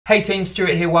Hey team,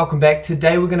 Stuart here, welcome back.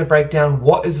 Today we're going to break down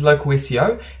what is local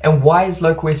SEO and why is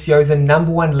local SEO the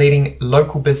 #1 leading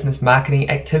local business marketing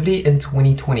activity in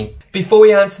 2020. Before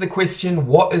we answer the question,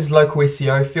 what is local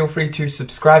SEO, feel free to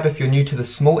subscribe if you're new to the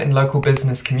small and local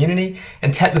business community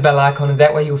and tap the bell icon, and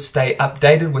that way you'll stay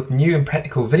updated with new and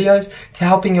practical videos to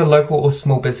helping your local or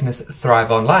small business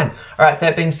thrive online. Alright,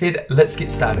 that being said, let's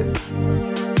get started.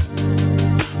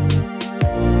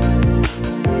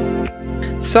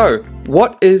 So,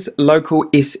 what is local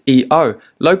SEO?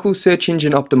 Local search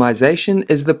engine optimization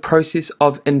is the process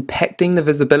of impacting the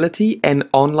visibility and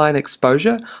online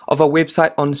exposure of a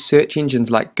website on search engines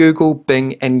like Google,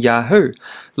 Bing, and Yahoo.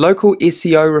 Local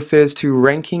SEO refers to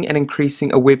ranking and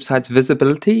increasing a website's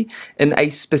visibility in a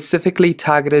specifically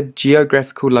targeted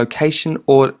geographical location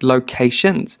or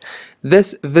locations.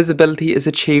 This visibility is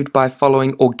achieved by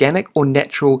following organic or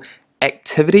natural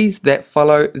activities that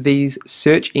follow these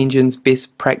search engines'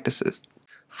 best practices.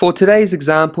 For today's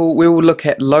example, we will look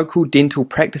at local dental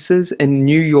practices in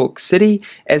New York City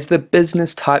as the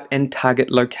business type and target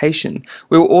location.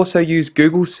 We will also use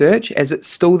Google search as it's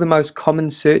still the most common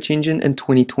search engine in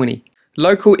 2020.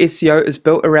 Local SEO is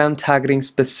built around targeting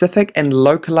specific and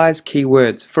localized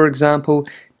keywords. For example,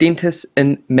 dentist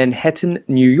in Manhattan,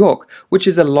 New York, which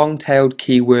is a long-tailed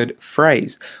keyword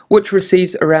phrase, which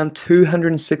receives around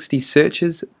 260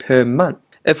 searches per month.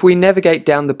 If we navigate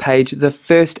down the page, the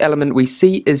first element we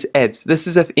see is ads. This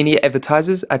is if any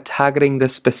advertisers are targeting the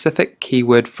specific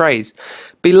keyword phrase.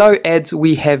 Below ads,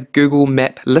 we have Google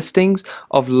Map listings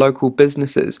of local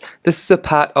businesses. This is a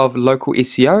part of local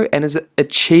SEO and is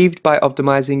achieved by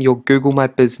optimizing your Google My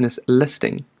Business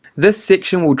listing. This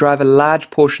section will drive a large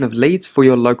portion of leads for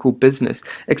your local business,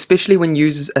 especially when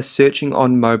users are searching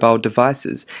on mobile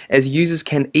devices, as users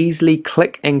can easily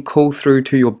click and call through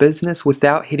to your business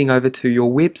without heading over to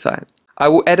your website. I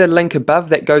will add a link above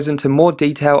that goes into more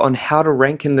detail on how to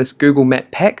rank in this Google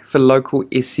Map pack for local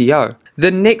SEO. The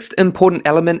next important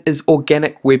element is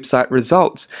organic website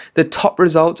results. The top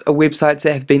results are websites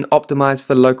that have been optimized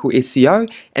for local SEO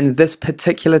and this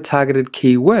particular targeted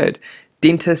keyword.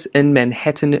 Dentist in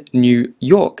Manhattan, New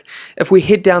York. If we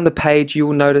head down the page, you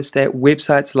will notice that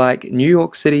websites like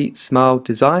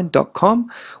NewYorkCitySmileDesign.com,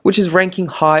 which is ranking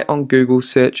high on Google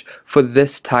search for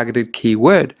this targeted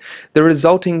keyword. The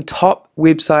resulting top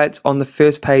websites on the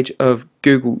first page of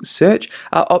Google search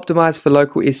are optimized for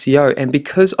local SEO, and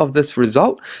because of this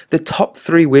result, the top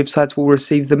 3 websites will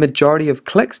receive the majority of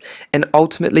clicks and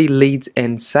ultimately leads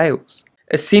and sales.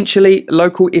 Essentially,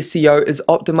 local SEO is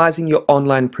optimizing your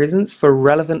online presence for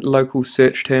relevant local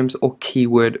search terms or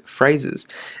keyword phrases.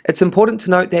 It's important to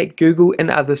note that Google and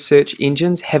other search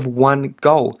engines have one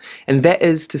goal, and that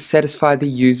is to satisfy the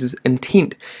user's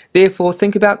intent. Therefore,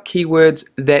 think about keywords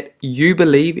that you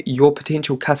believe your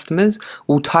potential customers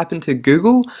will type into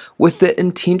Google with the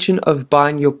intention of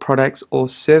buying your products or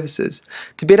services.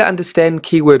 To better understand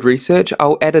keyword research,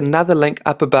 I'll add another link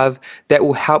up above that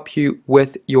will help you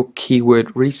with your keyword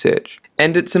research.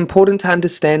 And it's important to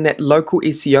understand that local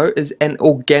SEO is an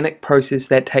organic process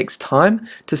that takes time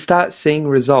to start seeing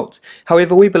results.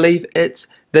 However, we believe it's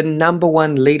the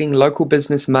 #1 leading local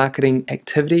business marketing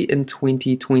activity in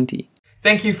 2020.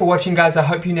 Thank you for watching, guys. I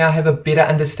hope you now have a better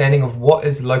understanding of what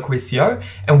is local SEO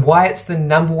and why it's the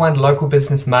 #1 local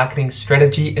business marketing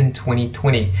strategy in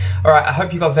 2020. Alright, I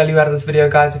hope you got value out of this video,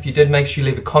 guys. If you did, make sure you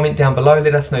leave a comment down below.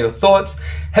 Let us know your thoughts.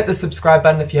 Hit the subscribe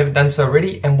button if you haven't done so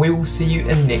already, and we will see you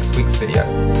in next week's video.